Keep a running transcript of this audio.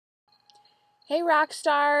Hey rock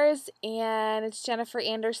stars, and it's Jennifer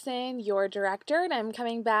Anderson, your director, and I'm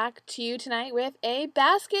coming back to you tonight with a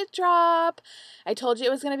basket drop. I told you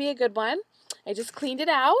it was going to be a good one. I just cleaned it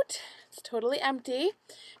out. It's totally empty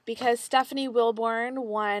because Stephanie Wilborn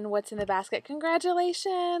won What's in the Basket.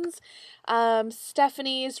 Congratulations.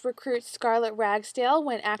 Stephanie's recruit Scarlett Ragsdale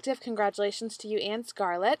went active. Congratulations to you and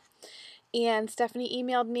Scarlett. And Stephanie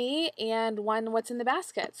emailed me and won What's in the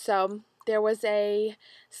Basket. So there was a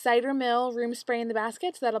cider mill room spray in the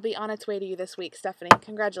basket, so that'll be on its way to you this week, Stephanie.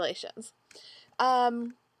 Congratulations.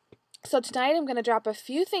 So tonight I'm going to drop a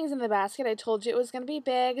few things in the basket. I told you it was going to be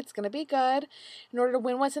big. It's going to be good. In order to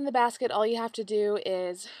win What's in the Basket, all you have to do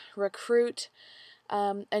is recruit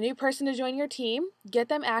a new person to join your team, get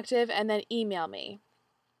them active, and then email me.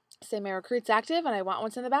 Say my recruit's active and I want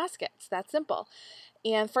What's in the Basket. It's that simple.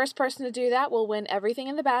 And first person to do that will win everything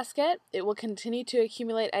in the basket. It will continue to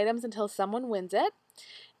accumulate items until someone wins it.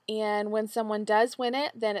 And when someone does win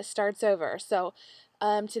it, then it starts over. So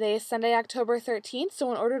today is Sunday, October 13th.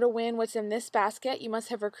 So in order to win What's in this basket, you must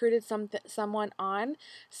have recruited someone on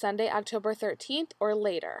Sunday, October 13th or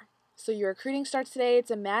later. So your recruiting starts today. It's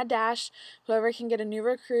a mad dash. Whoever can get a new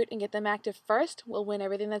recruit and get them active first will win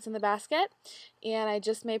everything that's in the basket. And I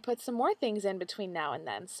just may put some more things in between now and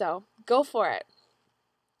then. So go for it.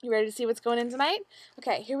 You ready to see what's going in tonight?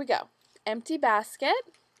 Okay, here we go. Empty basket.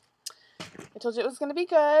 I told you it was going to be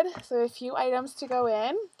good, so a few items to go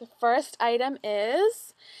in. The first item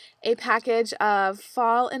is a package of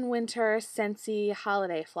fall and winter Scentsy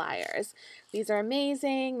holiday flyers. These are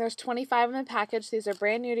amazing. There's 25 in the package. These are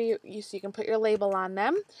brand new to you, so you can put your label on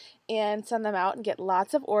them and send them out and get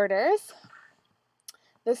lots of orders.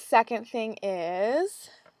 The second thing is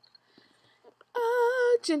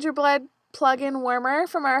gingerbread plug-in warmer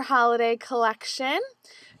from our holiday collection.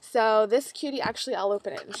 So this cutie, actually I'll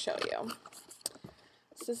open it and show you.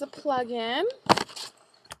 This is a plug-in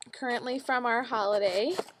currently from our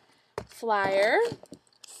holiday flyer.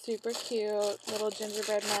 Super cute little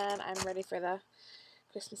gingerbread man. I'm ready for the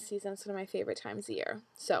Christmas season. It's one of my favorite times of year.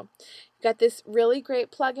 So you've got this really great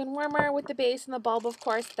plug-in warmer with the base and the bulb, of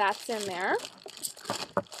course, that's in there,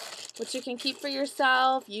 which you can keep for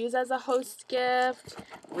yourself, use as a host gift,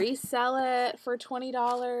 resell it for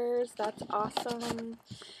 $20. That's awesome.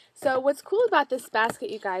 So what's cool about this basket,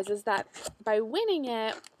 you guys, is that by winning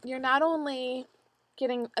it, you're not only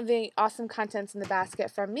getting the awesome contents in the basket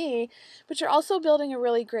from me, but you're also building a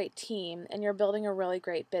really great team and you're building a really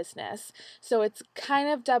great business. So it's kind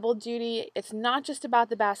of double duty. It's not just about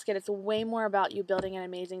the basket. It's way more about you building an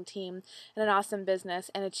amazing team and an awesome business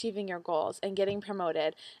and achieving your goals and getting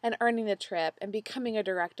promoted and earning the trip and becoming a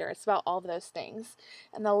director. It's about all of those things.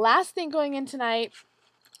 And the last thing going in tonight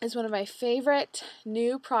is one of my favorite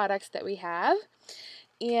new products that we have.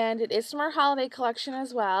 And it is from our holiday collection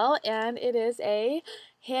as well, and it is a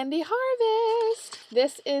Handy Harvest.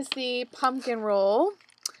 This is the pumpkin roll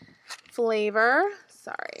flavor.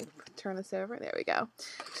 Sorry, turn this over. There we go.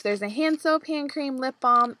 So there's a hand soap, hand cream, lip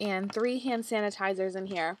balm, and 3 hand sanitizers in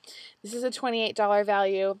here. This is a $28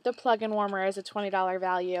 value. The plug-in warmer is a $20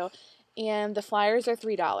 value, and the flyers are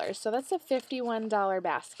 $3. So that's a $51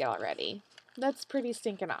 basket already. That's pretty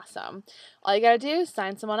stinking awesome. All you gotta do is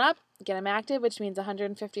sign someone up, get them active, which means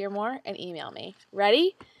 150 or more, and email me.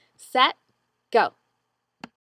 Ready, set, go.